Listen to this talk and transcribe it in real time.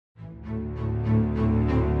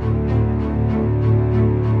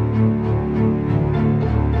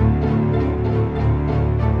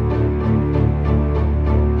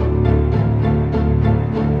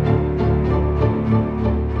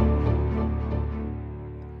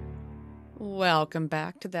Welcome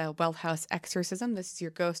back to the Well House Exorcism. This is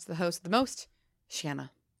your ghost, the host of the most,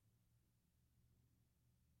 Shanna.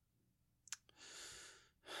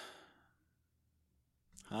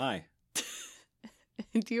 Hi.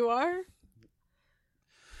 And you are?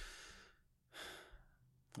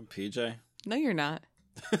 I'm PJ. No, you're not.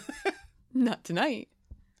 Not tonight.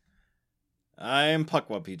 I'm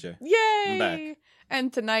Puckwa PJ. Yay! I'm back.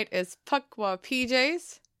 And tonight is Puckwa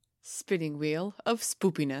PJ's spinning wheel of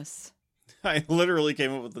spoopiness. I literally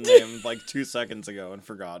came up with the name like 2 seconds ago and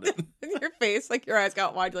forgot it. Your face, like your eyes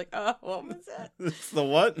got wide. You're like, oh, what was it? It's the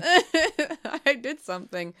what? I did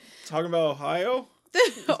something. Talking about Ohio?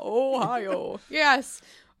 Ohio. Yes.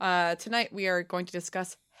 Tonight we are going to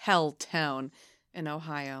discuss Helltown in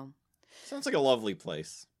Ohio. Sounds like a lovely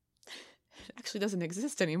place. It actually doesn't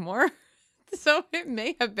exist anymore. So it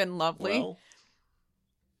may have been lovely. Well,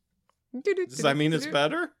 does that mean it's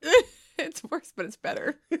better? It's worse, but it's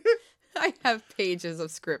better. I have pages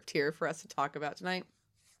of script here for us to talk about tonight.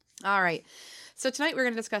 All right. So tonight we're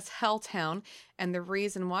going to discuss Helltown, and the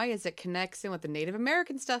reason why is it connects in with the Native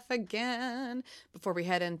American stuff again. Before we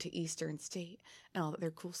head into Eastern State and all that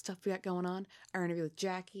their cool stuff we got going on, our interview with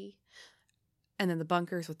Jackie, and then the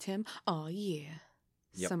bunkers with Tim. Oh yeah.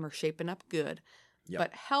 Yep. Some are shaping up good. Yep.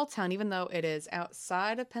 But Helltown, even though it is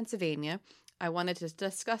outside of Pennsylvania, I wanted to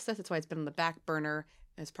discuss this. That's why it's been on the back burner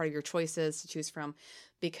as part of your choices to choose from,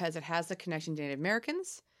 because it has the connection to Native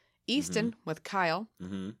Americans, Easton with Kyle,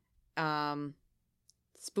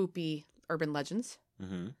 spoopy urban legends,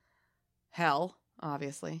 hell,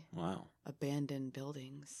 obviously, Wow. abandoned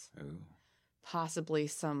buildings, Ooh. possibly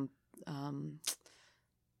some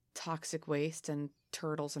toxic waste and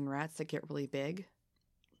turtles and rats that get really big.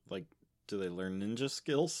 Like, do they learn ninja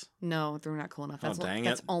skills? No, they're not cool enough. Oh, dang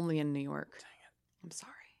That's it. only in New York. Dang it. I'm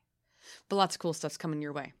sorry. But lots of cool stuff's coming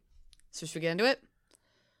your way. So should we get into it?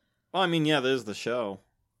 Well, I mean, yeah, there's the show.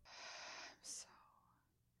 So,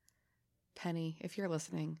 Penny, if you're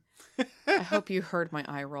listening, I hope you heard my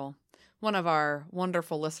eye roll. One of our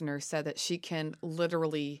wonderful listeners said that she can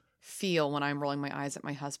literally feel when I'm rolling my eyes at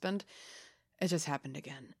my husband. It just happened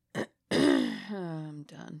again. I'm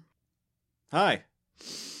done. Hi.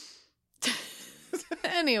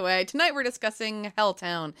 Anyway, tonight we're discussing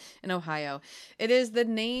Helltown in Ohio. It is the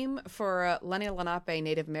name for Lenni Lenape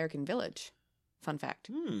Native American village. Fun fact.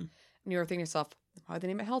 And you're thinking to yourself, why they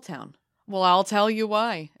name it Helltown? Well, I'll tell you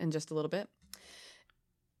why in just a little bit.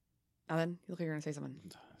 Alan, you look like you're going to say something.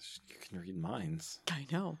 You can read minds. I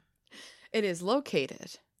know. It is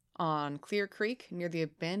located on Clear Creek near the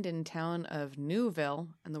abandoned town of Newville,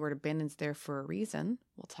 and the word abandoned's there for a reason.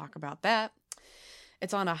 We'll talk about that.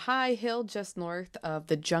 It's on a high hill just north of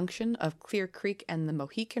the junction of Clear Creek and the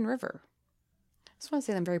Mohican River. I just want to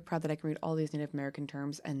say that I'm very proud that I can read all these Native American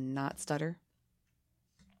terms and not stutter.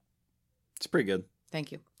 It's pretty good.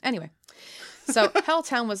 Thank you. Anyway, so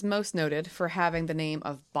Helltown was most noted for having the name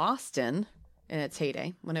of Boston in its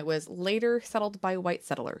heyday, when it was later settled by white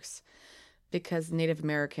settlers, because Native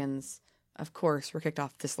Americans, of course, were kicked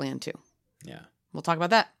off this land too. Yeah. We'll talk about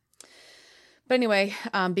that. But anyway,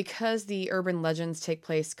 because the urban legends take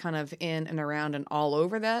place kind of in and around and all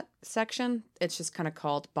over that section, it's just kind of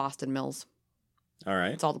called Boston Mills. All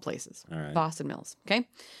right. It's all the places. All right. Boston Mills. Okay.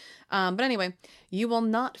 But anyway, you will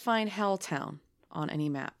not find Helltown on any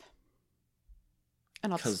map.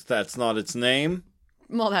 Because that's not its name?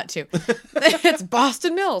 Well, that too. It's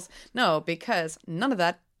Boston Mills. No, because none of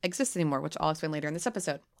that exists anymore, which I'll explain later in this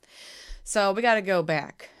episode. So we got to go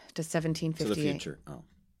back to 1758. To the future. Oh.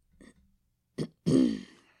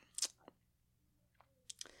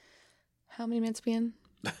 How many minutes we in?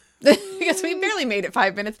 I guess we barely made it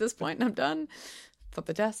 5 minutes at this point, and I'm done. Flip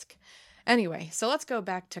the desk. Anyway, so let's go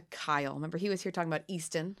back to Kyle. Remember, he was here talking about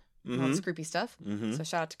Easton, all this creepy stuff. So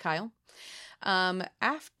shout out to Kyle.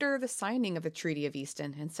 After the signing of the Treaty of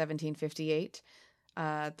Easton in 1758,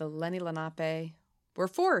 the Lenni Lenape were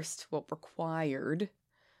required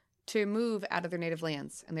to move out of their native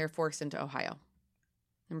lands, and they were forced into Ohio.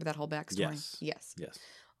 Remember that whole backstory? Yes.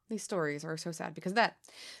 These stories are so sad because of that.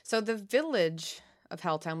 So the village of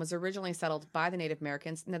Helltown was originally settled by the Native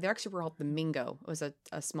Americans. Now, they actually were called the Mingo. It was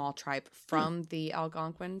a small tribe from the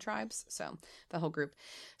Algonquin tribes, so the whole group.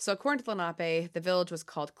 So according to Lenape, the village was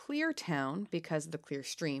called Cleartown because of the clear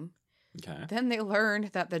stream. Okay. Then they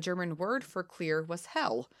learned that the German word for clear was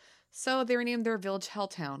hell, so they renamed their village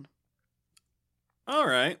Helltown. All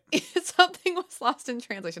right. Something was lost in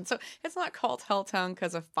translation. So it's not called Helltown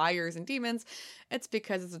because of fires and demons. It's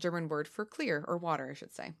because it's a German word for clear, or water, I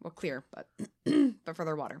should say. Well, clear, but but for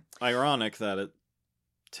their water. Ironic that it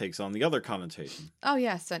takes on the other connotation. Oh,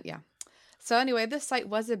 yes. Yeah. So anyway, this site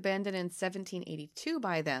was abandoned in 1782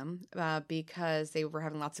 by them because they were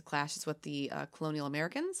having lots of clashes with the colonial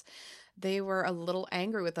Americans. They were a little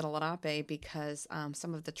angry with the Lenape because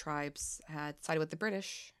some of the tribes had sided with the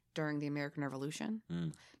British during the American Revolution.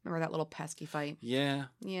 Mm. Remember that little pesky fight? Yeah.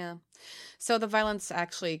 Yeah. So the violence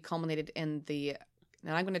actually culminated in the,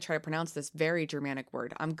 and I'm going to try to pronounce this very Germanic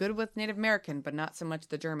word. I'm good with Native American, but not so much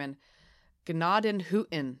the German.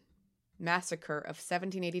 Gnadenhutten massacre of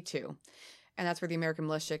 1782. And that's where the American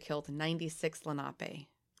militia killed 96 Lenape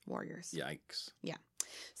warriors. Yikes. Yeah.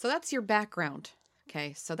 So that's your background.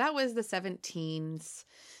 Okay. So that was the 17s.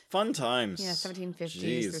 Fun times. Yeah, 1750s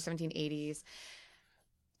Jeez. through 1780s.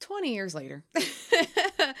 20 years later,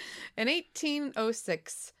 in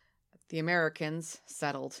 1806, the Americans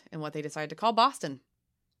settled in what they decided to call Boston,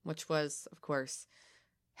 which was, of course,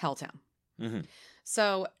 Helltown. Mm-hmm.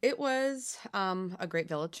 So it was a great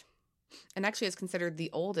village, and actually is considered the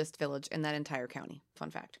oldest village in that entire county. Fun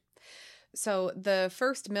fact. So the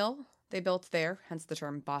first mill they built there, hence the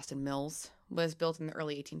term Boston Mills, was built in the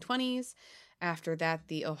early 1820s. After that,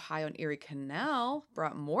 the Ohio and Erie Canal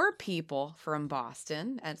brought more people from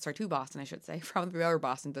Boston, to Boston, I should say, from the other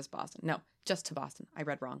Boston to this Boston. No, just to Boston. I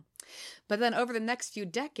read wrong. But then over the next few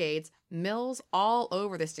decades, mills all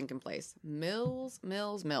over this stinking place. Mills,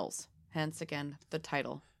 mills, mills. Hence, again, the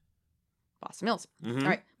title, Boston Mills. Mm-hmm. All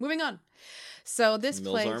right, moving on. So this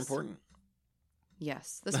Mills place... are important.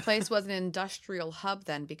 Yes, this place was an industrial hub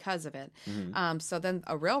then because of it. Mm-hmm. So then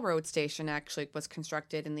a railroad station actually was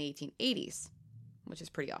constructed in the 1880s, which is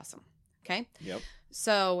pretty awesome. Okay? Yep.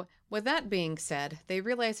 So with that being said, they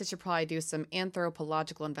realized they should probably do some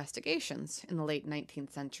anthropological investigations in the late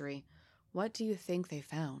 19th century. What do you think they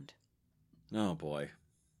found? Oh, boy.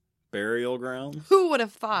 Burial grounds? Who would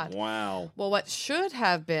have thought? Wow. Well, what should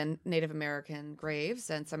have been Native American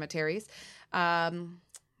graves and cemeteries,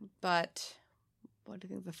 but... what do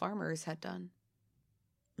you think the farmers had done?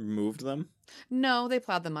 Moved them? No, they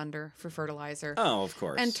plowed them under for fertilizer. Oh, of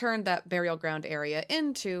course. And turned that burial ground area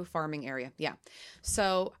into farming area. Yeah.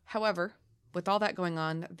 So, however, with all that going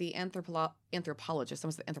on, the anthropologists,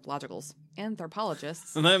 almost the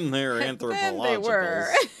anthropologists. Them, they're Then anthropologicals. they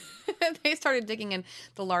were. They started digging in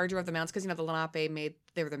the larger of the mounds because, the Lenape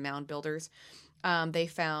they were the mound builders. They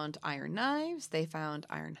found iron knives, they found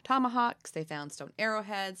iron tomahawks, they found stone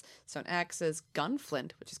arrowheads, stone axes, gun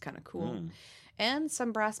flint, which is kind of cool, and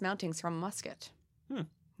some brass mountings from a musket.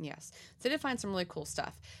 Yes. So they did find some really cool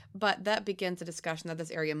stuff. But that begins a discussion that this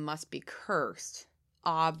area must be cursed,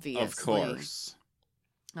 obviously. Of course.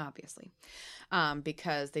 Obviously.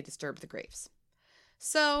 Because they disturbed the graves.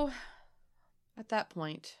 So, at that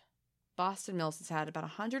point, Boston Mills has had about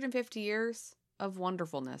 150 years of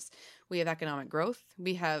wonderfulness. We have economic growth.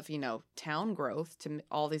 We have, town growth to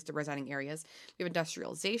all these residing areas. We have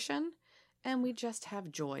industrialization, and we just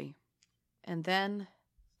have joy. And then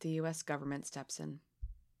the U.S. government steps in.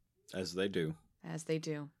 As they do. As they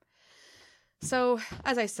do. So,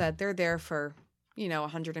 as I said, they're there for,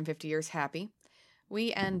 150 years happy.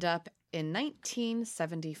 We end up in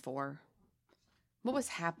 1974. What was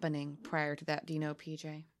happening prior to that? Do you know,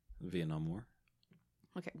 PJ? Vietnam War.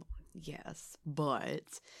 Okay, yes,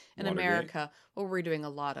 but in Watergate. America, what were we doing a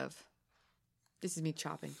lot of? This is me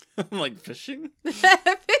chopping. Like fishing? Fish,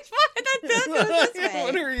 this way.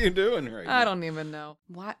 What are you doing right now? I don't even know.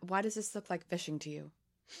 Why does this look like fishing to you?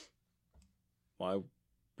 Why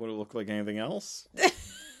would it look like anything else?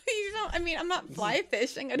 I'm not fly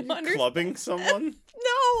fishing. I don't understand. Clubbing someone?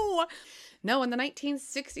 No, in the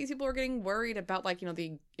 1960s, people were getting worried about,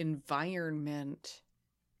 the environment.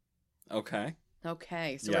 Okay.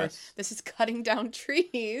 Okay, so Yes. this is cutting down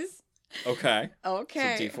trees. Okay.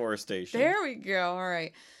 Okay. So deforestation. There we go. All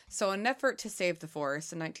right. So, in an effort to save the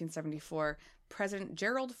forest in 1974, President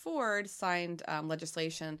Gerald Ford signed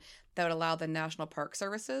legislation that would allow the National Park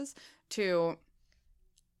Services to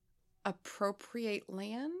appropriate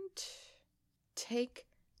land,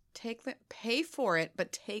 pay for it,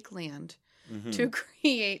 but take land to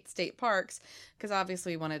create state parks, because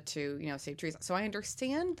obviously we wanted to, save trees. So I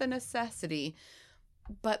understand the necessity,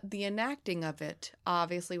 but the enacting of it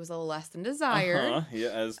obviously was a little less than desired. Yeah,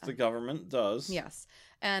 as the government does. Yes.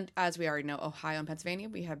 And as we already know, Ohio and Pennsylvania,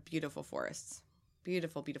 we have beautiful forests.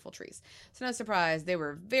 Beautiful, beautiful trees. So no surprise, they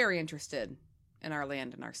were very interested in our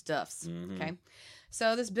land and our stuffs. Okay.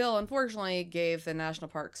 So this bill, unfortunately, gave the National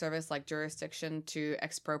Park Service jurisdiction to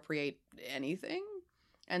expropriate anything.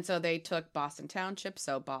 And so they took Boston Township,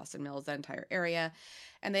 so Boston Mills, that entire area,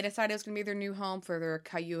 and they decided it was going to be their new home for their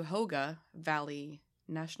Cuyahoga Valley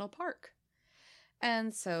National Park.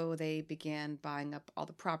 And so they began buying up all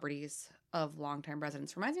the properties of longtime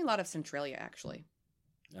residents. Reminds me a lot of Centralia, actually.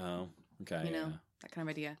 Oh, Okay. You know, Yeah. that kind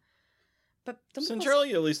of idea. But don't people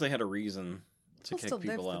Centralia, at least they had a reason to still kick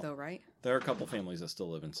live people there, out. though, right? There are a couple families that still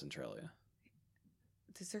live in Centralia.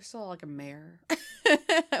 Is there still like a mayor?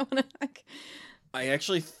 I wanna, like, I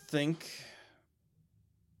actually think...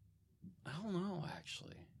 I don't know,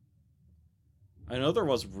 actually. I know there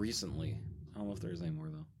was recently. I don't know if there's any more,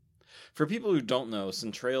 though. For people who don't know,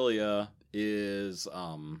 Centralia is...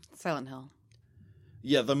 Silent Hill.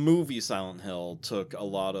 Yeah, the movie Silent Hill took a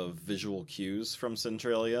lot of visual cues from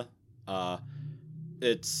Centralia.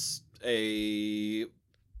 It's a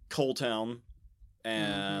coal town,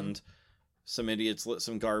 and some idiots lit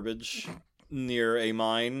some garbage near a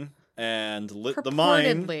mine and lit the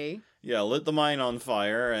mine. Purportedly. Yeah, lit the mine on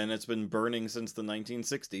fire, and it's been burning since the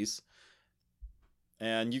 1960s.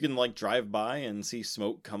 And you can, like, drive by and see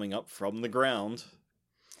smoke coming up from the ground.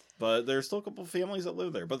 But there's still a couple families that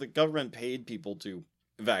live there. But the government paid people to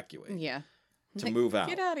evacuate. Yeah. To Like, move out.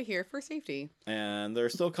 Get out of here for safety. And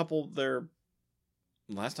there's still a couple there.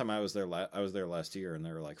 Last time I was there, I was there last year, and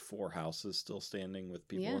there were like 4 houses still standing with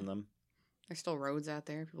people Yeah. in them. There's still roads out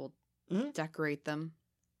there. People Mhm. decorate them.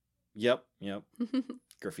 Yep.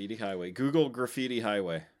 Graffiti Highway. Google Graffiti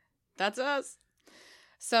Highway. That's us.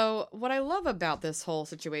 So what I love about this whole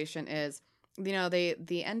situation is, you know, the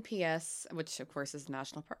NPS, which of course is the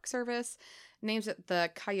National Park Service, names it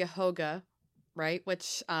the Cuyahoga, right?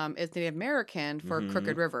 Which is Native American for Mhm.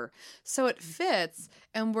 Crooked River. So it fits,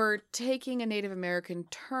 and we're taking a Native American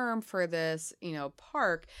term for this, you know,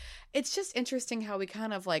 park. It's just interesting how we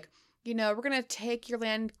kind of like, you know, we're going to take your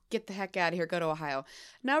land, get the heck out of here, go to Ohio.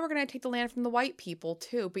 Now we're going to take the land from the white people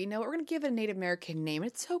too. But, you know, we're going to give it a Native American name.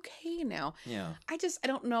 It's okay now. Yeah. I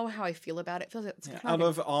don't know how I feel about it. It feels like it's Yeah, kind out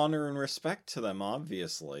of, of honor and respect to them,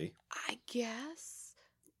 obviously. I guess.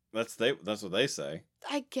 That's what they say.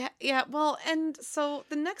 I get, yeah, well, and so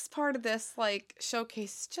the next part of this, like,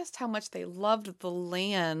 showcases just how much they loved the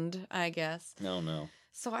land, I guess. No.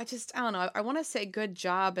 So I don't know. I want to say good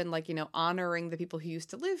job in, like, you know, honoring the people who used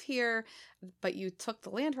to live here, but you took the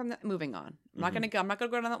land from them. Moving on. I'm not going to go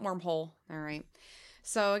down that wormhole. All right.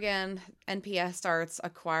 So again, NPS starts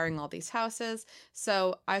acquiring all these houses.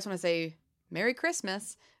 So I just want to say Merry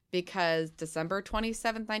Christmas, because December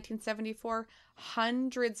 27th, 1974,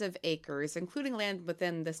 hundreds of acres, including land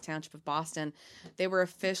within this township of Boston, they were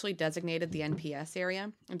officially designated the NPS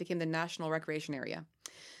area and became the National Recreation Area.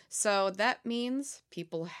 So that means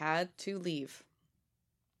people had to leave.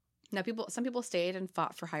 Now, some people stayed and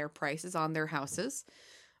fought for higher prices on their houses,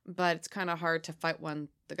 but it's kind of hard to fight when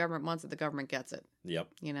the government wants it, the government gets it. Yep.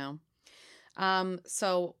 You know?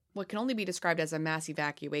 So what can only be described as a mass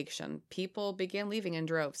evacuation, people began leaving in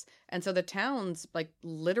droves. And so the towns, like,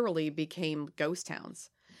 literally became ghost towns.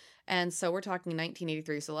 And so we're talking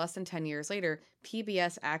 1983, so less than 10 years later,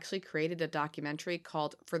 PBS actually created a documentary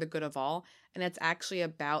called For the Good of All, and it's actually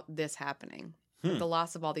about this happening. The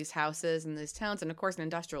loss of all these houses and these towns, and of course an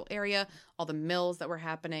industrial area, all the mills that were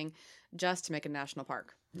happening, just to make a national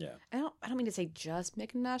park. Yeah. I don't mean to say just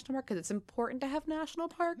make a national park, because it's important to have national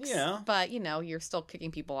parks. Yeah. But, you know, you're still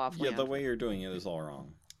kicking people off Yeah, land. the way you're doing it is all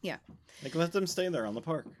wrong. Yeah. Like, let them stay there on the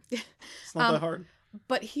park. It's not that hard.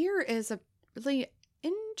 But here is a really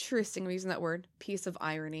interesting, I'm using that word, piece of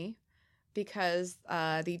irony, because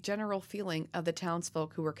the general feeling of the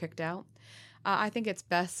townsfolk who were kicked out, I think it's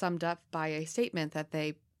best summed up by a statement that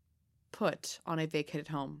they put on a vacated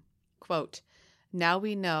home. Quote, "Now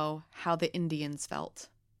we know how the Indians felt."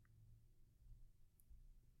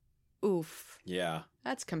 Oof. Yeah.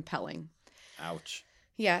 That's compelling. Ouch.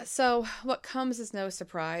 Yeah, so what comes as no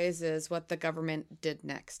surprise is what the government did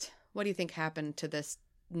next. What do you think happened to this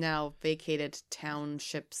now vacated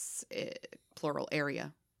townships, plural,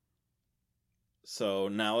 area? So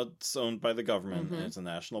now it's owned by the government, Mhm. and it's a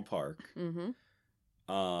national park. Mm-hmm.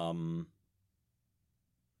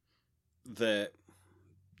 That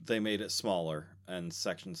they made it smaller and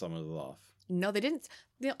sectioned some of it off. No, they didn't.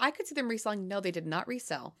 You know, I could see them reselling. No, they did not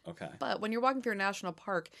resell. Okay. But when you're walking through a national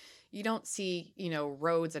park, you don't see, you know,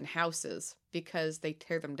 roads and houses because they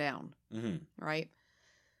tear them down, Mm-hmm. right?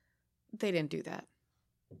 They didn't do that.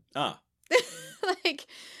 Ah. Like,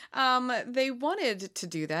 they wanted to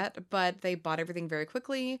do that, but they bought everything very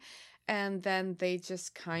quickly, and then they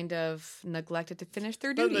just kind of neglected to finish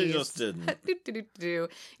their But duties. they just didn't. Yeah,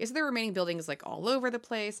 so the remaining buildings, like, all over the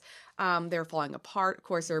place. They're falling apart. Of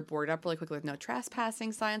course, they're boarded up really quickly with no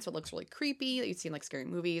trespassing signs, so it looks really creepy that you've seen, like, scary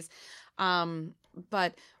movies.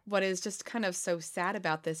 But what is just kind of so sad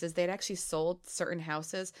about this is they'd actually sold certain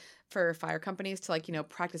houses for fire companies to, like, you know,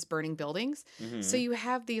 practice burning buildings. Mm-hmm. So you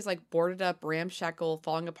have these, like, boarded up, ramshackle,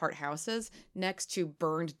 falling apart houses next to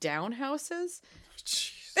burned down houses.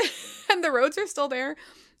 Jeez. And the roads are still there.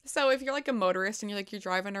 So if you're like a motorist and you're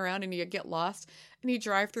driving around and you get lost and you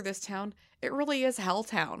drive through this town, it really is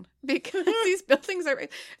Helltown because these buildings are,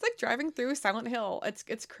 it's like driving through Silent Hill.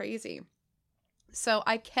 It's crazy. So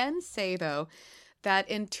I can say though that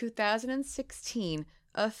in 2016,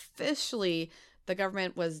 officially the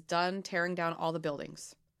government was done tearing down all the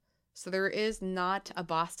buildings. So there is not a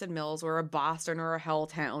Boston Mills or a Boston or a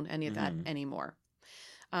Helltown, any of that anymore.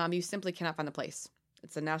 You simply cannot find the place.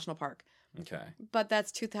 It's a national park. Okay. But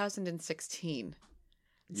that's 2016.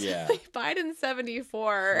 Yeah. So, like, Biden's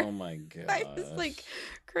 74. Oh my god. It's like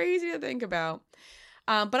crazy to think about.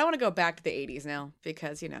 But I want to go back to the 80s now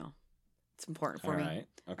because, it's important for me. All right.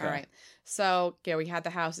 Okay. All right. So, we had the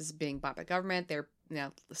houses being bought by government. They're,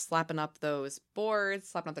 slapping up those boards,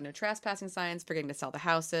 slapping up the no trespassing signs, forgetting to sell the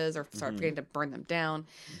houses or forgetting to burn them down.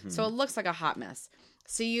 So it looks like a hot mess.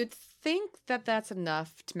 So you'd think that that's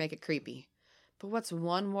enough to make it creepy. But what's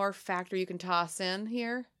one more factor you can toss in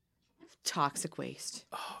here? Toxic waste.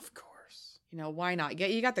 Oh, of course. Why not?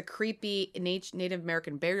 You got the creepy Native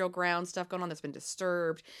American burial ground stuff going on that's been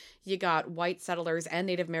disturbed. You got white settlers and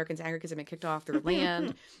Native Americans angry because they've been kicked off their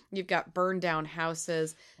land. You've got burned down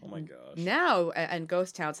houses. Oh my gosh. Now, and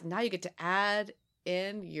ghost towns, now you get to add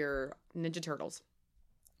in your Ninja Turtles.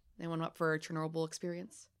 Anyone up for a Chernobyl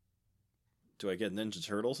experience? Do I get Ninja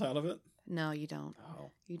Turtles out of it? No, you don't.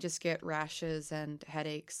 Oh. You just get rashes and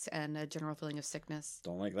headaches and a general feeling of sickness.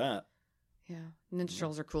 Don't like that. Yeah. Ninja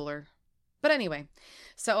Turtles are cooler. But anyway,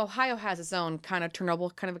 so Ohio has its own kind of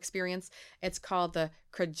Chernobyl kind of experience. It's called the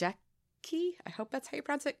Kredecki. I hope that's how you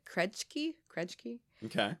pronounce it. Kredecki?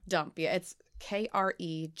 Okay. Dump. Yeah, it's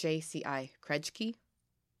Krejci. Kredecki.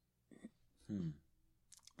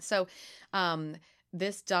 So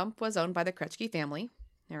this dump was owned by the Kretschke family.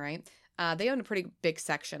 All right. They owned a pretty big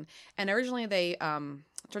section. And originally they turned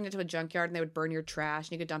it into a junkyard and they would burn your trash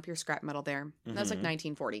and you could dump your scrap metal there. And that was like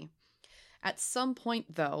 1940. At some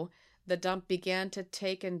point, though, the dump began to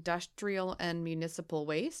take industrial and municipal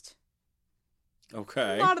waste.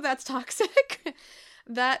 Okay. A lot of that's toxic.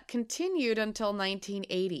 That continued until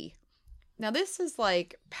 1980. Now, this is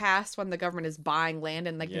like past when the government is buying land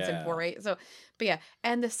in 1948. So, but yeah.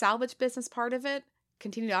 And the salvage business part of it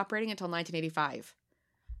continued operating until 1985.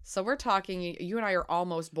 So we're talking, you and I are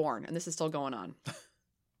almost born, and this is still going on.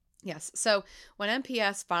 Yes. So when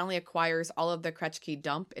MPS finally acquires all of the Kretschke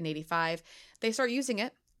dump in 85, they start using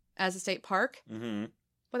it as a state park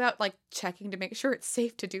without checking to make sure it's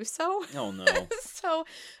safe to do so. Oh, no. So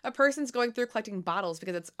a person's going through collecting bottles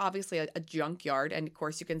because it's obviously a junkyard. And of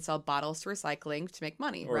course you can sell bottles to recycling to make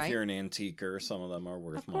money, or right? if you're an antiquer, some of them are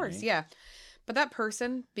worth money. Of course, yeah. But that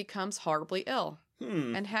person becomes horribly ill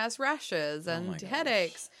and has rashes and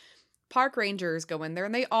headaches. Park rangers go in there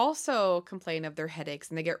and they also complain of their headaches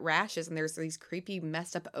and they get rashes and there's these creepy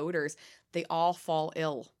messed up odors. They all fall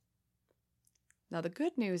ill. Now the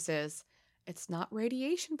good news is it's not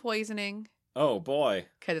radiation poisoning. Oh boy.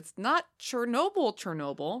 Because it's not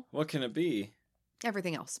Chernobyl. What can it be?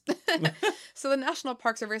 Everything else. So the National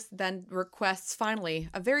Park Service then requests finally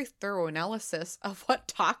a very thorough analysis of what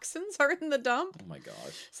toxins are in the dump. Oh my gosh.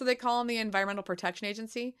 So they call them the Environmental Protection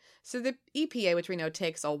Agency. So the EPA, which we know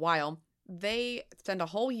takes a while, they spend a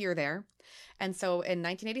whole year there. And so in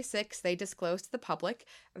 1986, they disclosed to the public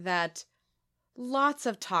that lots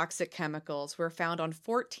of toxic chemicals were found on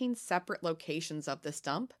 14 separate locations of this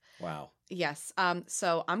dump. Wow. Yes.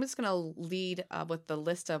 So I'm just going to lead with the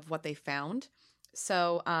list of what they found.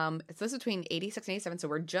 So this is between 86 and 87. So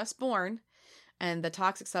we're just born. And the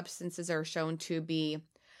toxic substances are shown to be,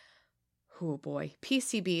 oh boy,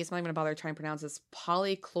 PCBs. I'm not even going to bother trying to pronounce this.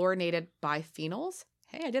 Polychlorinated biphenyls.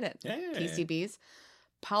 Hey, I did it. Hey. PCBs.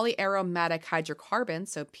 Polyaromatic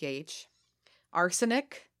hydrocarbons, so PH.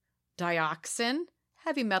 Arsenic, dioxin,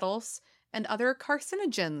 heavy metals, and other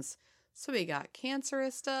carcinogens. So we got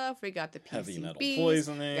cancerous stuff, we got the PCBs, heavy metal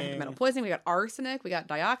poisoning. We got heavy metal poisoning, we got arsenic, we got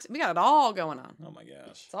dioxin, we got it all going on. Oh my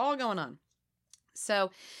gosh. It's all going on.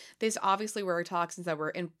 So these obviously were toxins that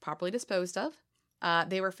were improperly disposed of.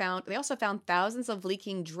 They also found thousands of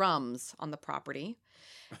leaking drums on the property.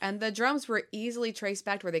 And the drums were easily traced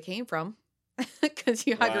back to where they came from because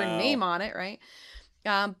you had your name on it, right?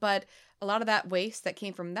 But a lot of that waste that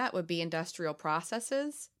came from that would be industrial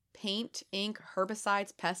processes, paint, ink,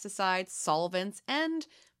 herbicides, pesticides, solvents, and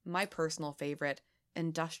my personal favorite,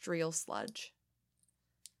 industrial sludge.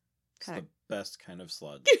 It's the best kind of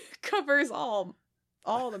sludge. Covers all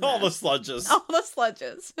the all the sludges. All the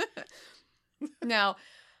sludges. Now,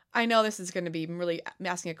 I know this is going to be really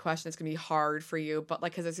asking a question that's going to be hard for you, but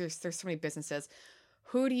because there's so many businesses,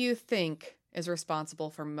 who do you think is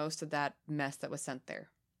responsible for most of that mess that was sent there?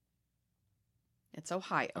 It's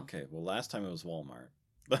Ohio. Okay, well, last time it was Walmart.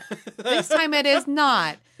 This time it is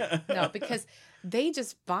not. No, because they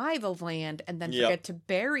just buy the land and then forget to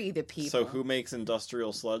bury the people. So who makes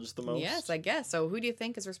industrial sludge the most? Yes, I guess. So who do you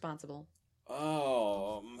think is responsible?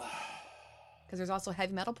 Because there's also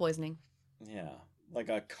heavy metal poisoning. Yeah. Like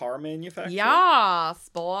a car manufacturer? Yes,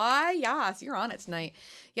 boy. Yes, you're on it tonight.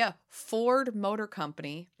 Yeah, Ford Motor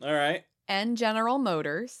Company. All right. And General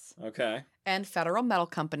Motors. Okay. And Federal Metal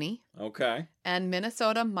Company. Okay. And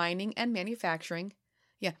Minnesota Mining and Manufacturing.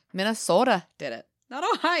 Yeah, Minnesota did it, not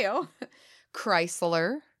Ohio.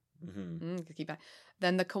 Chrysler. Keep that.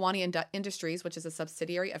 Then the Kewanee Industries, which is a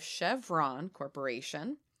subsidiary of Chevron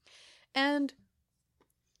Corporation. And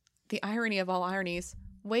the irony of all ironies,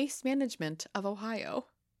 Waste Management of Ohio.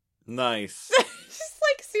 Nice. Just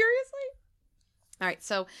like, seriously? All right,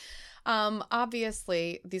 so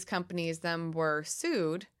obviously these companies then were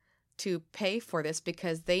sued to pay for this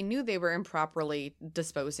because they knew they were improperly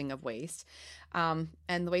disposing of waste. And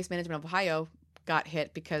the Waste Management of Ohio got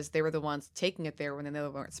hit because they were the ones taking it there when they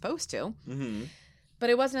weren't supposed to. Mm-hmm. But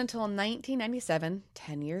it wasn't until 1997,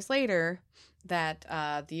 10 years later, that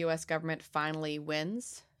the U.S. government finally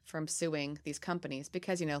wins from suing these companies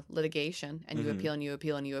because, you know, litigation, and you appeal and you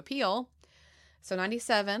appeal and you appeal. So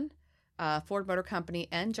 97, Ford Motor Company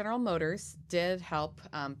and General Motors did help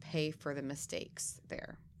pay for the mistakes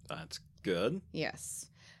there. That's good. Yes.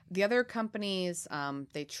 The other companies,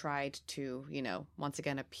 they tried to, you know, once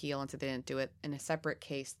again appeal, and so they didn't do it. In a separate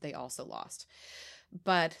case, they also lost.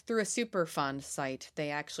 But through a Superfund site,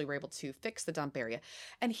 they actually were able to fix the dump area.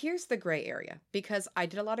 And here's the gray area, because I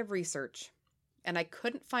did a lot of research, and I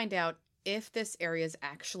couldn't find out if this area is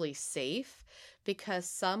actually safe, because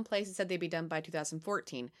some places said they'd be done by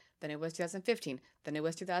 2014, then it was 2015, then it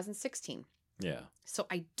was 2016. Yeah. So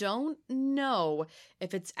I don't know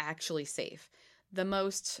if it's actually safe. The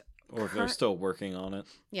most... Or if they're still working on it.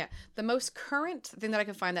 Yeah. The most current thing that I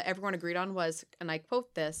could find that everyone agreed on was, and I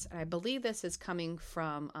quote this, and I believe this is coming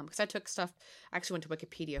from, because I took stuff, I actually went to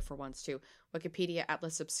Wikipedia for once too. Wikipedia,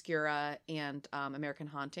 Atlas Obscura, and American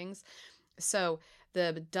Hauntings. So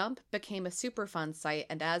the dump became a Superfund site,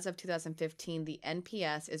 and as of 2015, the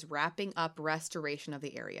NPS is wrapping up restoration of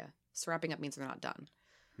the area. So wrapping up means they're not done.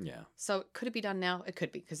 Yeah. So could it be done now? It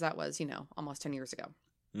could be, because that was, you know, almost 10 years ago.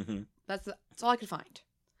 Mm-hmm. That's all I could find.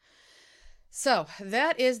 So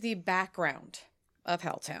that is the background of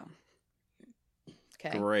Helltown.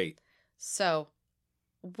 Okay. Great. So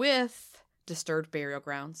with disturbed burial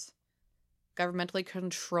grounds, governmentally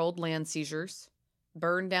controlled land seizures,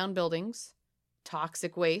 burned down buildings,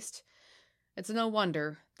 toxic waste, it's no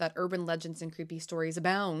wonder that urban legends and creepy stories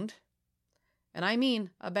abound. And I mean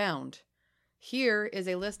abound. Here is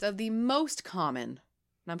a list of the most common,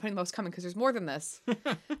 and I'm putting most common because there's more than this,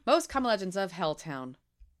 most common legends of Helltown.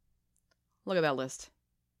 Look at that list.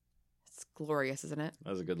 It's glorious, isn't it?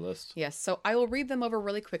 That's a good list. Yes, so I will read them over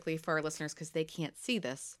really quickly for our listeners because they can't see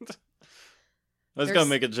this. I was going to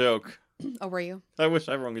make a joke. Oh, were you? I wish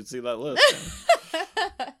everyone could see that list.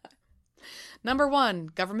 Number 1,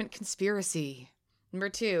 government conspiracy. Number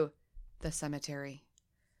 2, the cemetery.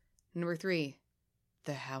 Number 3,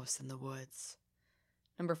 the house in the woods.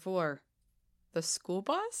 Number 4, the school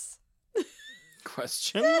bus?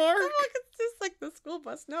 Question mark? It's just like the school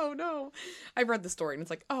bus. No. I read the story and it's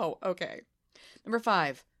like, oh, okay. Number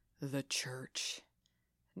 5, the church.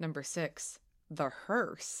 Number 6, the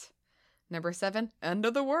hearse. Number 7, end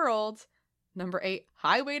of the world. Number 8,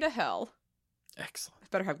 highway to hell. Excellent.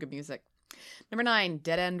 Better have good music. Number 9,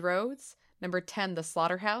 dead end roads. Number 10, the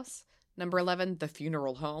slaughterhouse. Number 11, the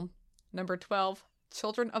funeral home. Number 12,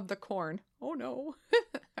 children of the corn. Oh no.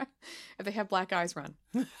 If they have black eyes, run.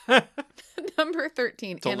 Number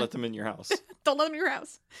 13. Don't let them in your house. Don't let them in your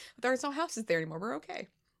house. There's no houses there anymore. We're okay.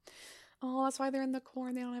 Oh, that's why they're in the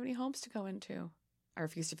corn. They don't have any homes to go into. I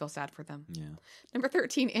refuse to feel sad for them. Yeah. Number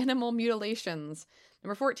 13, animal mutilations.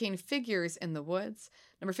 Number 14, figures in the woods.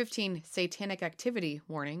 Number 15, satanic activity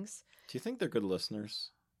warnings. Do you think they're good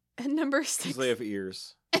listeners? And number 6. Because they have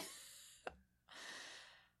ears.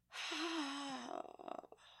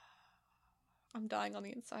 I'm dying on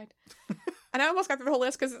the inside. And I almost got through the whole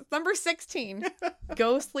list because it's number 16.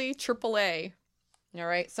 Ghostly AAA. All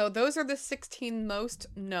right. So those are the 16 most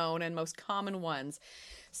known and most common ones.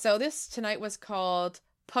 So this tonight was called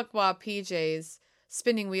Puckwa PJ's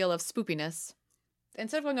Spinning Wheel of Spoopiness.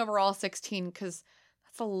 Instead of going over all 16, because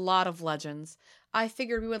that's a lot of legends, I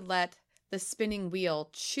figured we would let the spinning wheel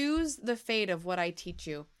choose the fate of what I teach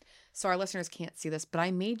you. So our listeners can't see this, but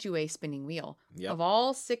I made you a spinning wheel. Yep. Of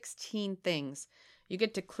all 16 things. You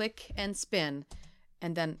get to click and spin,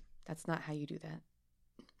 and then that's not how you do that.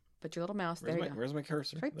 Put your little mouse, there you go. Where's my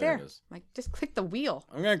cursor? It's right there. there. It is. Like, just click the wheel.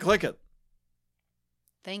 I'm going to click it.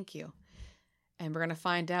 Thank you. And we're going to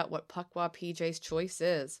find out what Puckwa PJ's choice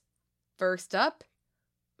is. First up,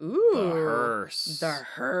 ooh, The hearse. The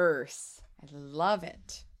hearse. I love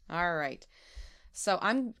it. All right. So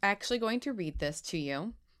I'm actually going to read this to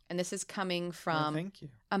you. And this is coming from Thank you.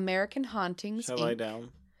 American Hauntings. Shall Inc. I down?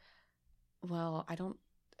 Well, I don't.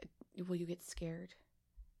 Will you get scared?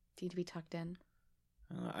 Do you need to be tucked in?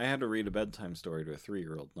 I had to read a bedtime story to a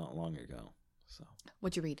 3-year-old not long ago. So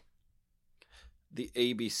What'd you read? the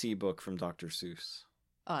ABC book from Dr. Seuss.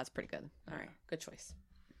 Oh, that's pretty good. All right. Good choice.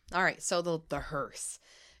 All right. So the hearse.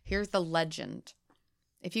 Here's the legend.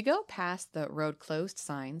 If you go past the road closed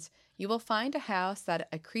signs, you will find a house that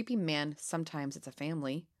a creepy man, sometimes it's a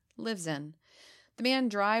family, lives in. The man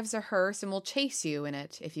drives a hearse and will chase you in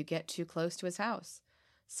it if you get too close to his house.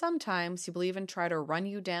 Sometimes he will even try to run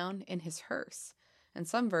you down in his hearse. In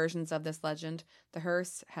some versions of this legend, the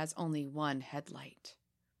hearse has only one headlight.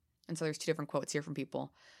 And so there's 2 different quotes here from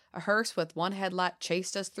people. A hearse with one headlight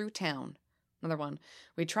chased us through town. Another one.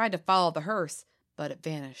 We tried to follow the hearse, but it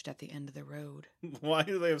vanished at the end of the road. Why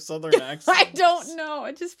do they have southern accents? I don't know.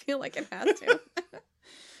 I just feel like it has to.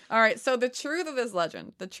 All right. So the truth of this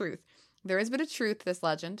legend, the truth. There is a bit of truth to this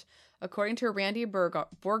legend. According to Randy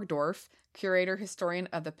Borgdorf, curator historian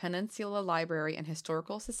of the Peninsula Library and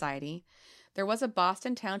Historical Society, there was a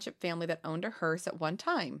Boston Township family that owned a hearse at one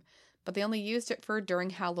time, but they only used it for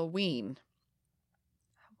during Halloween.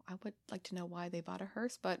 I would like to know why they bought a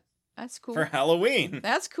hearse, but that's cool. For Halloween.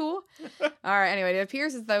 That's cool. All right. Anyway, it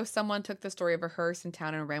appears as though someone took the story of a hearse in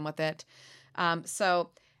town and ran with it. So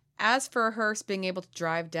as for a hearse being able to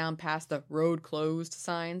drive down past the road closed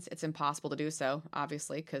signs, it's impossible to do so,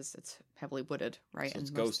 obviously, because it's heavily wooded, right? So it's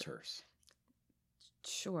And ghost hearse.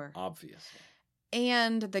 Sure. Obviously.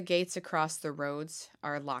 And the gates across the roads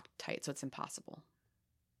are locked tight, so it's impossible.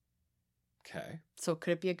 Okay. So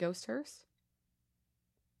could it be a ghost hearse?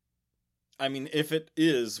 I mean, if it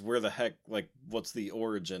is, where the heck, like, what's the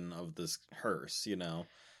origin of this hearse, you know?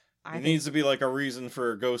 I think... needs to be, like, a reason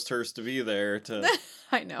for a ghost hearse to be there to...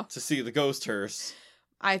 I know. To see the ghost hearse.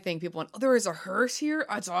 I think people went, oh, there is a hearse here?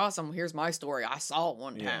 That's awesome. Here's my story. I saw it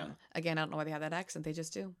one time. Yeah. Again, I don't know why they have that accent. They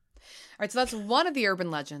just do. All right, so that's one of the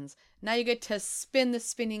urban legends. Now you get to spin the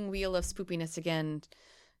spinning wheel of spoopiness again.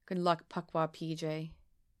 Good luck, Puckwa PJ.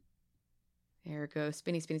 There it goes.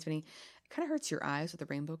 Spinny, spinny, spinny. It kind of hurts your eyes with the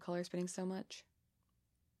rainbow color spinning so much.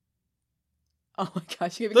 Oh my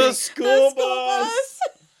gosh. The school bus!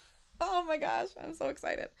 Oh my gosh. I'm so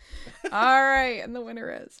excited. All right. And the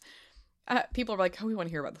winner is... people are like, oh, we want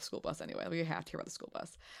to hear about the school bus anyway. We have to hear about the school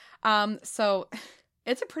bus. So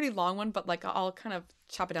it's a pretty long one, but like I'll kind of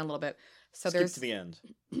chop it down a little bit. So Skip there's to the end.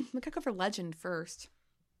 We gotta go for legend first.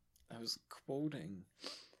 I was quoting.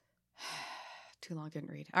 Too long,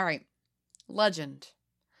 didn't read. All right. Legend.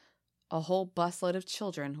 A whole busload of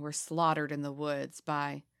children were slaughtered in the woods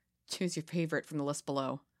by, choose your favorite from the list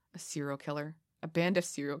below, a serial killer, a band of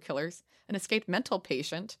serial killers, an escaped mental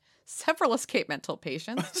patient, several escaped mental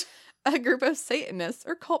patients, a group of Satanists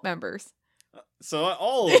or cult members. So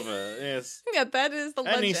all of it is... Yeah, that is the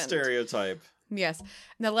legend. Any stereotype. Yes. And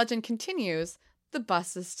the legend continues, the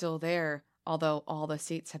bus is still there, although all the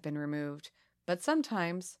seats have been removed. But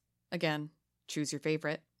sometimes, again, choose your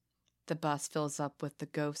favorite, the bus fills up with the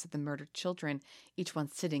ghosts of the murdered children, each one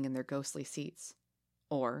sitting in their ghostly seats.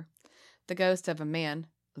 Or, the ghost of a man,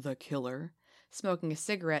 the killer, smoking a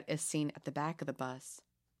cigarette is seen at the back of the bus.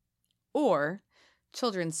 Or,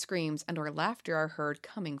 children's screams and or laughter are heard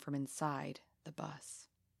coming from inside the bus.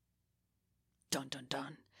 Dun dun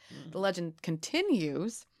dun. The legend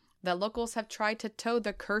continues that locals have tried to tow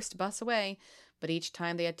the cursed bus away, but each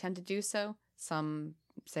time they attempt to do so, some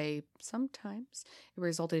say sometimes it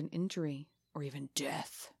resulted in injury or even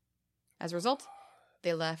death. As a result,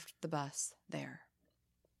 they left the bus there.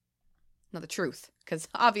 Now the truth, because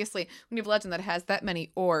obviously when you have a legend that has that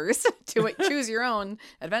many oars to it, choose your own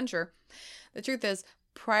adventure. The truth is,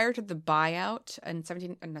 prior to the buyout in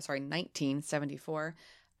 1974,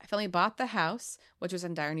 a family bought the house, which was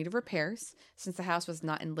in dire need of repairs. Since the house was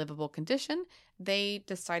not in livable condition, they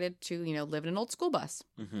decided to, live in an old school bus.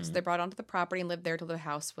 Mm-hmm. So they brought it onto the property and lived there till the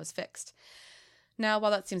house was fixed. Now, while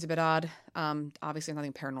that seems a bit odd, obviously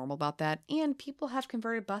nothing paranormal about that, and people have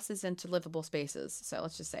converted buses into livable spaces. So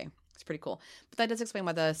let's just say it's pretty cool. But that does explain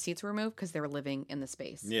why the seats were removed, because they were living in the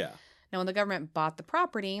space. Yeah. Now, when the government bought the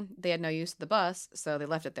property, they had no use of the bus, so they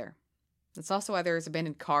left it there. That's also why there's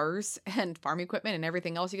abandoned cars and farm equipment and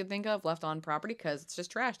everything else you could think of left on property, because it's just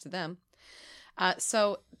trash to them.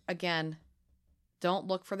 So, again, don't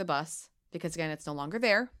look for the bus, because, again, it's no longer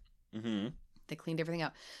there. Mm-hmm. They cleaned everything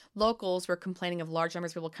out. Locals were complaining of large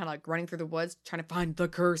numbers of people kind of like running through the woods trying to find the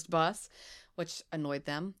cursed bus, which annoyed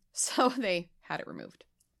them. So they had it removed.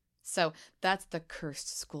 So that's the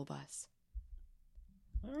cursed school bus.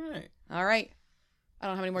 All right. All right. I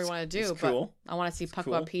don't know how many more you want to do, cool. but I want to see Puckwop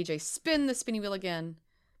cool. PJ spin the spinny wheel again.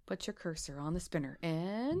 Put your cursor on the spinner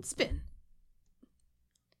and spin.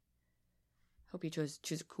 Hope you choose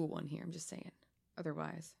a cool one here. I'm just saying.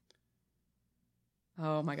 Otherwise.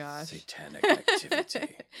 Oh my gosh. Satanic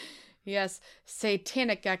activity. Yes.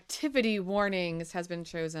 Satanic activity warnings has been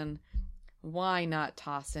chosen. Why not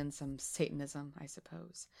toss in some Satanism, I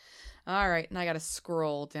suppose? All right. And I got to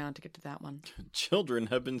scroll down to get to that one. Children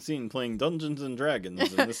have been seen playing Dungeons and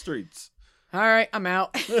Dragons in the streets. All right, I'm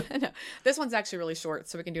out. No, this one's actually really short,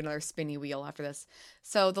 so we can do another spinny wheel after this.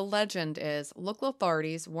 So the legend is local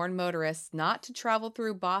authorities warn motorists not to travel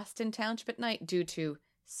through Boston Township at night due to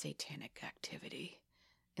satanic activity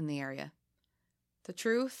in the area. The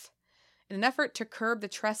truth? In an effort to curb the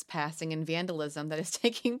trespassing and vandalism that is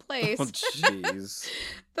taking place, Oh, jeez.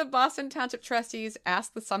 the Boston Township trustees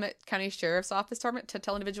asked the Summit County Sheriff's Office Department to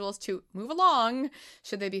tell individuals to move along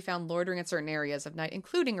should they be found loitering in certain areas of night,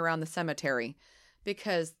 including around the cemetery,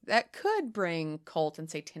 because that could bring cult and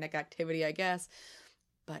satanic activity, I guess.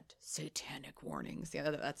 But satanic warnings. Yeah,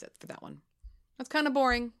 that's it for that one. That's kind of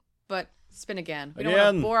boring, but spin again. We don't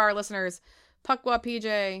want to bore our listeners. Puckwop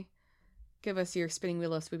PJ, give us your spinning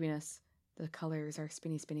wheel of spoopiness. The colors are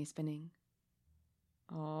spinny, spinny, spinning.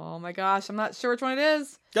 Oh my gosh, I'm not sure which one it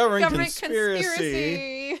is. Government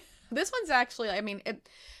conspiracy. This one's actually, I mean,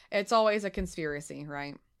 it's always a conspiracy,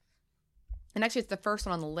 right? And actually, it's the first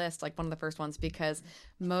one on the list, like one of the first ones, because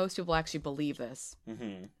most people actually believe this.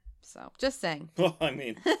 Mm-hmm. So, just saying. Well, I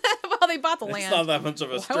mean, well, they bought the land. It's not that much of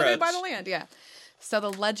a stretch. Why would they buy the land? Yeah. So the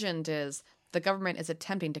legend is the government is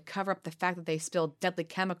attempting to cover up the fact that they spilled deadly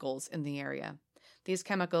chemicals in the area. These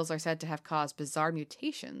chemicals are said to have caused bizarre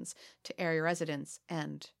mutations to area residents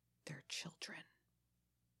and their children.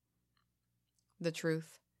 The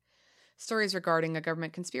truth. Stories regarding a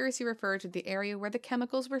government conspiracy refer to the area where the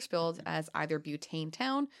chemicals were spilled as either Butane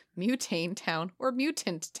Town, Mutane Town, or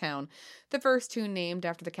Mutant Town. The first two named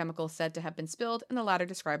after the chemicals said to have been spilled, and the latter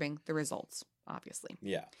describing the results, obviously.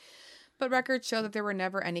 Yeah. But records show that there were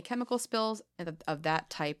never any chemical spills of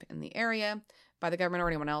that type in the area by the government or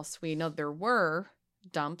anyone else. We know there were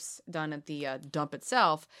dumps done at the dump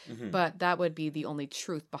itself, but that would be the only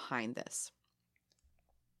truth behind this.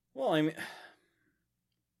 Well, I mean,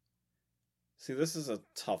 see, this is a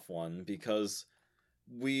tough one because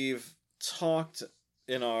we've talked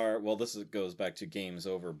in our, well, goes back to Games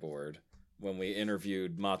Overboard when we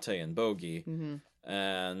interviewed Mate and Bogey,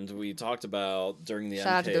 and we talked about during the Shout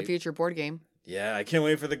out to their future board game. Yeah, I can't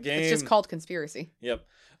wait for the game. It's just called Conspiracy. Yep.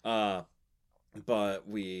 But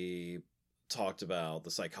we talked about the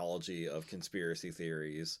psychology of conspiracy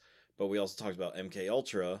theories, but we also talked about MK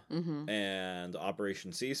Ultra and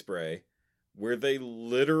Operation Sea Spray, where they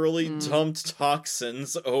literally dumped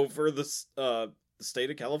toxins over the state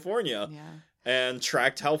of California and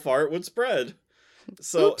tracked how far it would spread.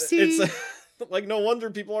 So Oopsie. It's like, no wonder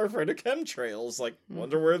people are afraid of chemtrails. Like,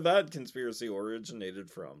 wonder where that conspiracy originated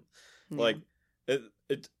from. Yeah. Like,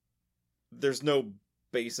 it there's no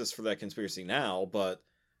basis for that conspiracy now, but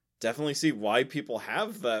definitely see why people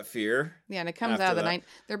have that fear. Yeah, and it comes out of the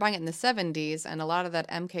they're buying it in the 70s, and a lot of that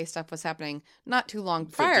MK stuff was happening not too long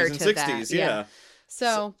prior to 60s, that. Yeah.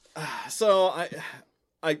 So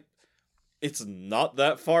I it's not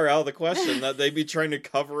that far out of the question that they'd be trying to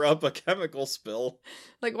cover up a chemical spill.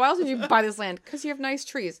 Like, why else would you buy this land? Because you have nice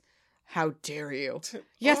trees. How dare you?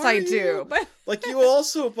 Yes, I do. But like, you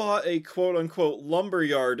also bought a quote-unquote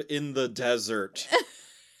lumberyard in the desert.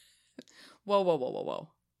 Whoa.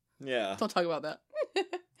 Yeah. Don't talk about that.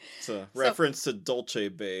 It's a reference to Dolce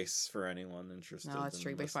Base for anyone interested. No, that's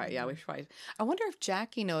true. We should fight. I wonder if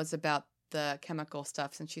Jackie knows about the chemical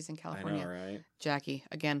stuff since she's in California. I know, right? Jackie,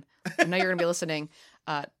 again, I know you're going to be listening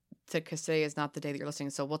because today is not the day that you're listening.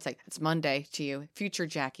 So we'll say it's Monday to you. Future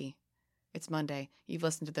Jackie. It's Monday. You've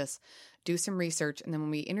listened to this. Do some research. And then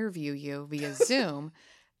when we interview you via Zoom,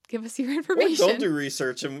 give us your information. Or don't do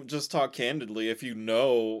research and just talk candidly if you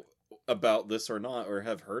know about this or not, or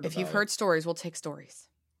have heard about it. If you've heard stories, we'll take stories.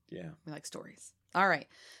 Yeah. We like stories. All right.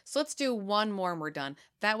 So let's do one more and we're done.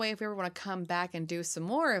 That way, if we ever want to come back and do some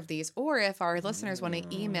more of these, or if our listeners want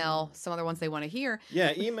to email some other ones they want to hear.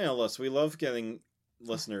 Yeah, email us. We love getting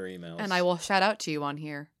listener emails. And I will shout out to you on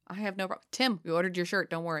here. I have no problem. Tim, we ordered your shirt.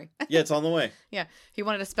 Don't worry. Yeah, it's on the way. Yeah. He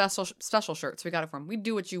wanted a special shirt, so we got it for him. We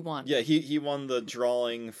do what you want. Yeah, he won the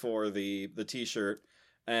drawing for the t-shirt,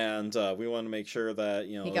 and we want to make sure that,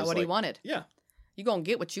 he got what he wanted. Yeah. You gonna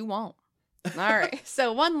get what you want. All right.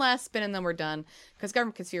 So one last spin and then we're done because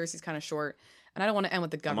government conspiracy is kind of short, and I don't want to end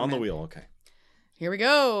with the I'm government. on the wheel. Okay. Here we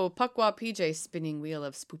go. Puckwa PJ spinning wheel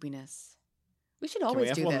of spoopiness. We should Can we always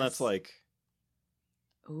have do one this. that's like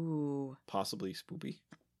Ooh. possibly spoopy?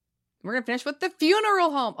 We're gonna finish with the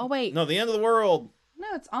funeral home. Oh wait. No, the end of the world. No,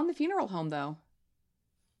 it's on the funeral home though.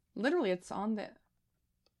 Literally, it's on the.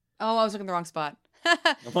 Oh, I was looking at the wrong spot.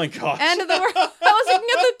 Oh my gosh. End of the world. I was looking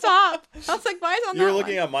at the top. I was like, why is it on You were that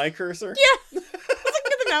looking one? at my cursor? Yeah. I was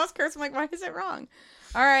looking at the mouse cursor. I'm like, why is it wrong?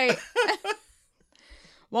 All right.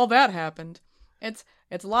 Well, that happened. It's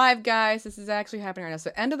live, guys. This is actually happening right now.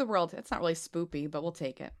 So, end of the world. It's not really spoopy, but we'll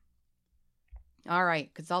take it. All right,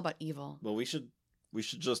 because it's all about evil. Well, you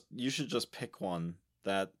should just pick one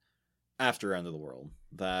that after end of the world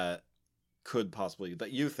that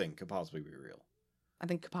you think could possibly be real. I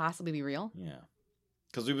think could possibly be real. Yeah.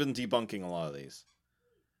 Because we've been debunking a lot of these.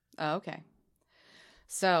 Oh, okay.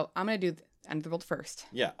 So I'm gonna do end of the world first.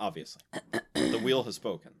 Yeah, obviously. The wheel has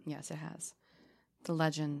spoken. Yes, it has. The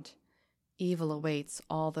legend. Evil awaits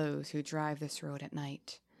all those who drive this road at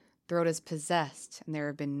night. The road is possessed, and there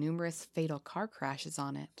have been numerous fatal car crashes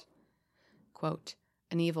on it. Quote,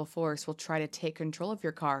 an evil force will try to take control of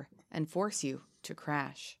your car and force you to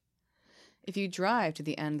crash. If you drive to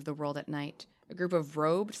the end of the world at night, a group of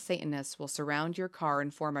robed Satanists will surround your car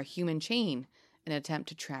and form a human chain in an attempt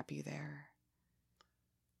to trap you there.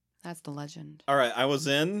 That's the legend. All right, I was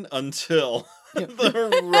in until the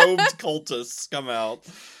robed cultists come out.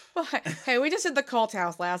 Well, hey, we just did the cult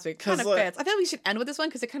house last week. Kind of fits. I feel like we should end with this one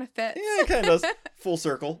because it kind of fits. Yeah, it kind of does. Full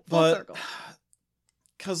circle. Full circle.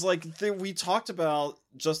 Because, we talked about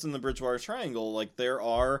just in the Bridgewater Triangle, there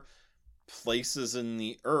are places in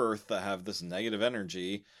the earth that have this negative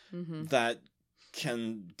energy that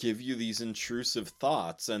can give you these intrusive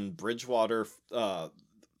thoughts. And Bridgewater, the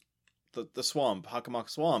swamp, Hakamak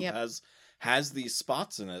Swamp, has these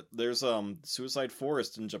spots in it. There's Suicide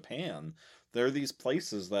Forest in Japan. There are these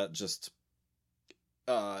places that just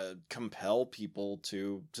compel people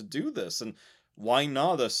to do this. And why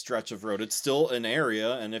not a stretch of road? It's still an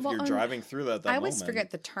area, and if you're driving through that I always forget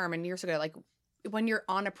the term, and years ago, when you're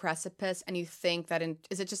on a precipice and you think that,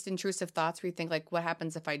 is it just intrusive thoughts where you think, what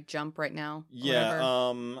happens if I jump right now? Yeah,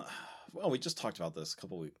 well, we just talked about this a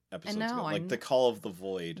couple episodes ago. The Call of the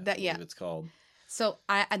Void, I believe it's called. So,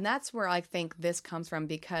 and that's where I think this comes from,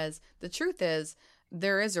 because the truth is,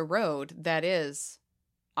 there is a road that is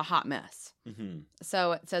a hot mess. Mm-hmm.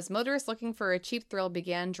 So it says, motorists looking for a cheap thrill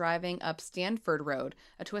began driving up Stanford Road,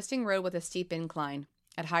 a twisting road with a steep incline,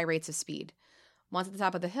 at high rates of speed. Once at the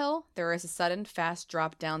top of the hill, there is a sudden, fast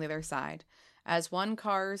drop down the other side. As one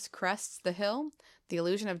car crests the hill, the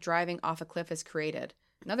illusion of driving off a cliff is created.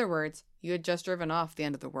 In other words, you had just driven off the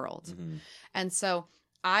end of the world. Mm-hmm. And so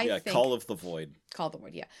I think... Call of the Void. Call of the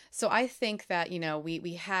Void, yeah. So I think that,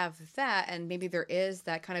 we have that, and maybe there is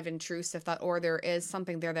that kind of intrusive thought, or there is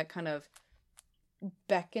something there that kind of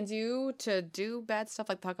beckons you to do bad stuff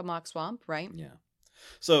like Hakamak Swamp, right? Yeah.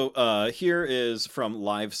 So here is from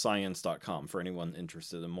livescience.com for anyone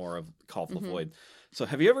interested in more of Call of the Void. So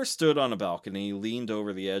have you ever stood on a balcony, leaned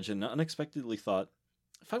over the edge, and unexpectedly thought,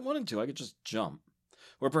 if I wanted to, I could just jump?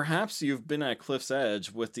 Or perhaps you've been at a cliff's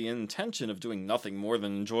edge with the intention of doing nothing more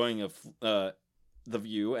than enjoying the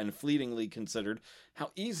view and fleetingly considered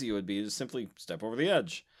how easy it would be to simply step over the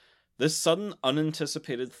edge. This sudden,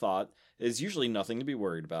 unanticipated thought is usually nothing to be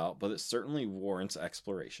worried about, but it certainly warrants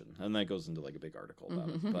exploration. And that goes into a big article about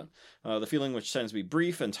it. But the feeling, which tends to be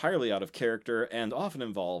brief, entirely out of character, and often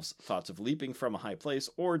involves thoughts of leaping from a high place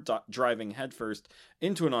or driving headfirst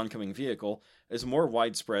into an oncoming vehicle, is more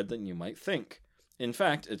widespread than you might think. In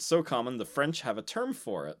fact, it's so common the French have a term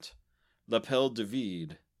for it. L'appel du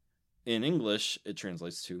vide. In English, it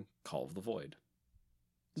translates to Call of the Void.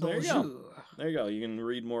 So there you go. There you go. You can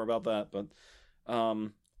read more about that. But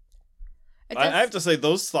I have to say,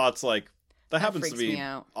 those thoughts, that happens to be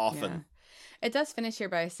often. Yeah. It does finish here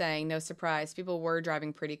by saying, no surprise, people were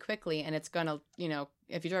driving pretty quickly, and it's going to,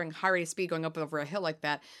 if you're driving high rate of speed going up over a hill like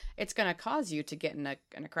that, it's going to cause you to get in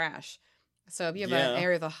a crash. So if you have an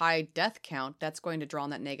area with a high death count, that's going to draw on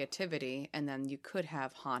that negativity, and then you could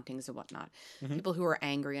have hauntings and whatnot. Mm-hmm. People who are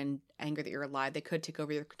angry that you're alive, they could take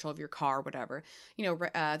over your control of your car, whatever.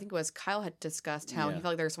 I think it was Kyle had discussed how he felt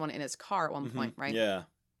like there was someone in his car at one point, right? Yeah.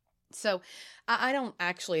 So I don't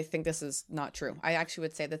actually think this is not true. I actually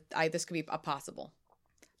would say that this could be a possible.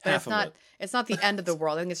 But it's not the end of the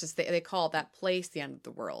world. I think it's just they call that place the end of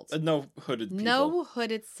the world. No hooded people. No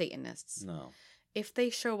hooded Satanists. No. If they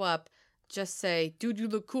show up, just say, dude, you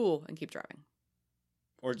look cool, and keep driving.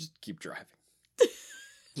 Or just keep driving.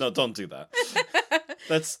 No, don't do that.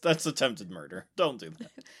 That's attempted murder. Don't do that.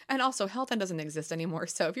 And also, Helltown doesn't exist anymore.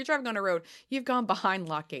 So if you're driving on a road, you've gone behind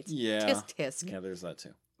lock gates. Yeah. Tisk tisk. Yeah, there's that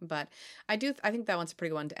too. But I think that one's a pretty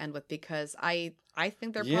good one to end with, because I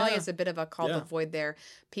think there probably is a bit of a call to avoid there.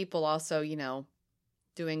 People also,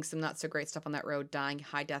 doing some not so great stuff on that road, dying,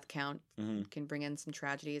 high death count, can bring in some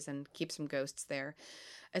tragedies and keep some ghosts there.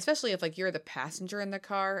 Especially if you're the passenger in the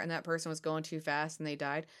car and that person was going too fast and they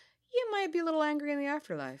died, you might be a little angry in the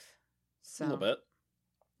afterlife. So, a little bit.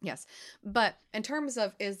 Yes. But in terms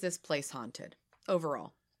of, is this place haunted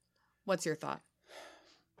overall? What's your thought?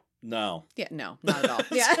 No. Yeah, no, not at all.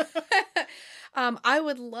 Yeah. I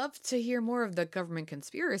would love to hear more of the government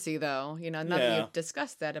conspiracy, though. Now that you've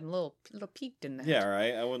discussed that, I'm a little piqued in that. Yeah,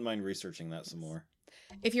 right. I wouldn't mind researching that some more.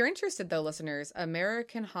 If you're interested, though, listeners,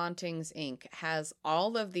 American Hauntings, Inc. has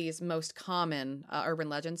all of these most common urban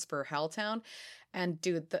legends for Helltown. And,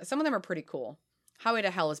 dude, some of them are pretty cool. Highway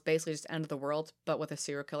to Hell is basically just end of the world, but with a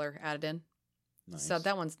serial killer added in. Nice. So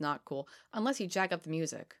that one's not cool. Unless you jack up the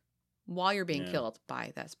music while you're being killed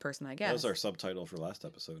by that person, I guess. That was our subtitle for last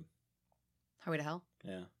episode. Highway to Hell?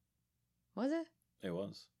 Yeah. Was it? It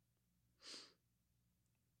was.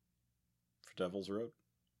 For Devil's Road.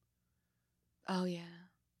 Oh, yeah.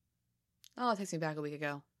 Oh, it takes me back a week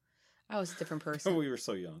ago. I was a different person. We were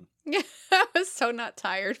so young. Yeah, I was so not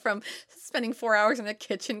tired from spending 4 hours in the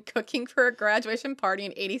kitchen cooking for a graduation party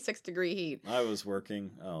in 86-degree heat. I was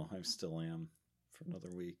working. Oh, I still am for another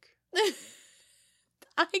week.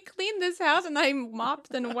 I cleaned this house and I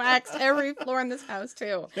mopped and waxed every floor in this house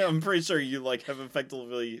too. Yeah, I'm pretty sure you have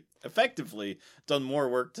effectively done more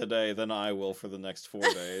work today than I will for the next 4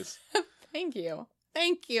 days. Thank you.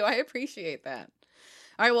 I appreciate that.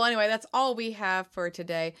 All right, well, anyway, that's all we have for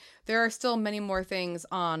today. There are still many more things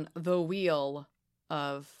on the wheel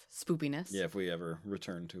of spoopiness. Yeah, if we ever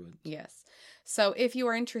return to it. Yes. So if you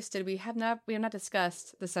are interested, we have not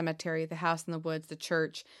discussed the cemetery, the house in the woods, the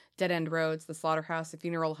church, dead end roads, the slaughterhouse, the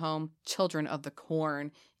funeral home, children of the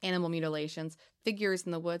corn, animal mutilations, figures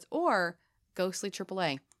in the woods, or ghostly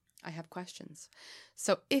AAA. I have questions.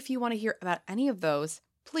 So if you want to hear about any of those,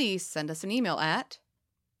 please send us an email at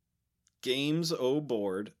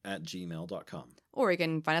gamesoboard@gmail.com. Or you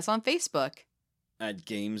can find us on Facebook at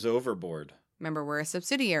Games Overboard. Remember, we're a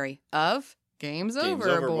subsidiary of Games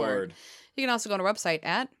Overboard. You can also go on our website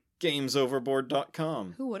at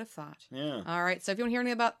gamesoverboard.com. Who would have thought? Yeah. All right. So if you want to hear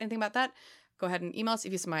anything about that, go ahead and email us.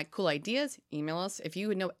 If you have some cool ideas, email us. If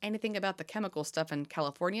you know anything about the chemical stuff in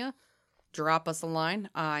California, drop us a line.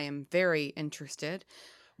 I am very interested.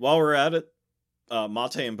 While we're at it,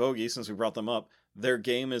 Mate and Bogey, since we brought them up, their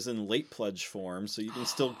game is in late pledge form, so you can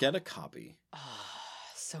still get a copy. Oh,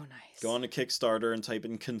 so nice. Go on to Kickstarter and type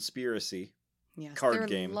in Conspiracy. Yes, card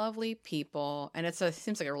game. They're lovely people, and it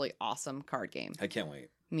seems like a really awesome card game. I can't wait.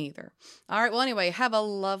 Me either. All right, well, anyway, have a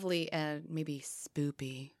lovely and maybe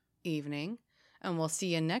spoopy evening, and we'll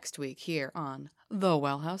see you next week here on The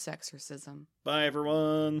Well House Exorcism. Bye,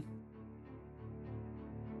 everyone.